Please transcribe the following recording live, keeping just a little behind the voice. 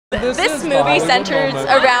This movie centers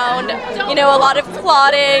around, a lot of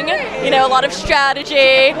plotting, a lot of strategy.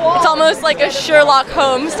 It's almost like a Sherlock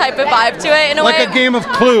Holmes type of vibe to it in a way. Like a game of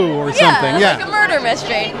Clue or something, yeah. Like a murder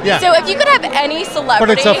mystery. Yeah. So if you could have any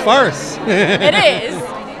celebrity... But it's a farce. It is.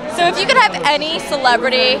 So if you could have any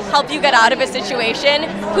celebrity help you get out of a situation,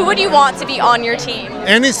 who would you want to be on your team?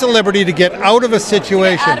 Any celebrity to get out of a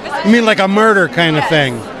situation. You mean like a murder kind of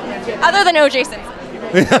thing? Other than O.J. Simpson.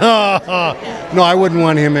 No, I wouldn't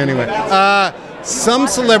want him anyway. Some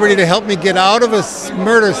celebrity to help me get out of a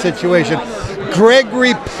murder situation.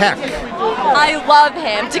 Gregory Peck. I love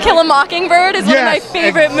him. To Kill a Mockingbird is one of my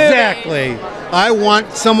favorite movies. Exactly. I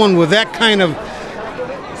want someone with that kind of...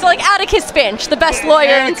 So like Atticus Finch, the best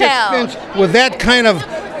lawyer in town. Finch, with that kind of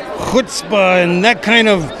chutzpah and that kind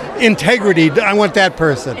of integrity. I want that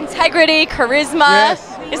person. Integrity, charisma.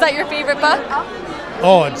 Yes. Is that your favorite book?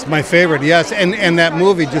 Oh, it's my favorite, yes. And that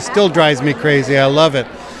movie just still drives me crazy. I love it.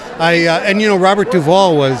 Robert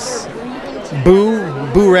Duvall was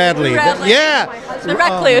Boo Radley. Yeah. The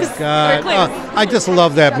Recluse. Oh, God. I just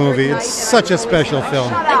love that movie. It's such a special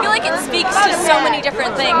film. I feel like it speaks to so many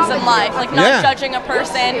different things in life, like not judging a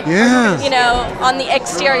person, on the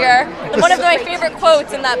exterior. One of my favorite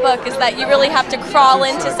quotes in that book is that you really have to crawl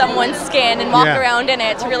into someone's skin and walk around in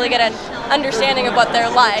it to really get an understanding of what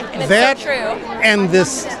they're like. And it's so true. And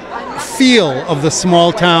this feel of the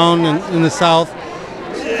small town in the South,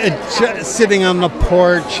 sitting on the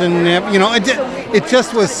porch, and it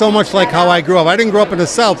just was so much like how I grew up. I didn't grow up in the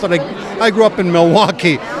South, but I grew up in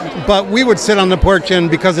Milwaukee. But we would sit on the porch, and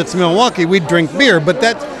because it's Milwaukee, we'd drink beer. But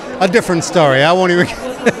that's a different story. I won't even.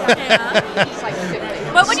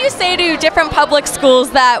 What would you say to different public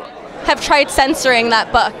schools that have tried censoring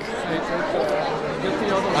that book?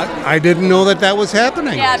 I didn't know that was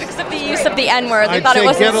happening. Yeah, because of the use of the N-word, they thought say it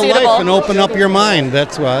wasn't get a suitable. life and open up your mind.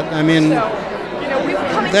 That's what I mean.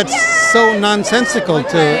 That's so nonsensical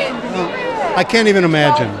I can't even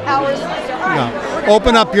imagine. No.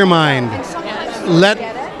 Open up your mind. Let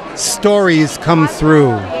stories come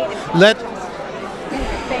through. Let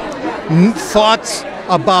thoughts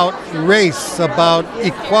about race, about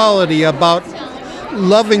equality, about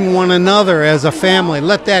loving one another as a family,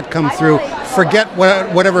 let that come through. Forget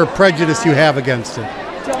whatever prejudice you have against it.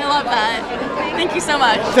 I love that. Thank you so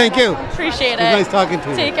much. Thank you. Appreciate it. It was nice talking to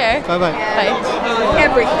you. Take care. Bye-bye. Bye.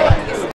 Everything.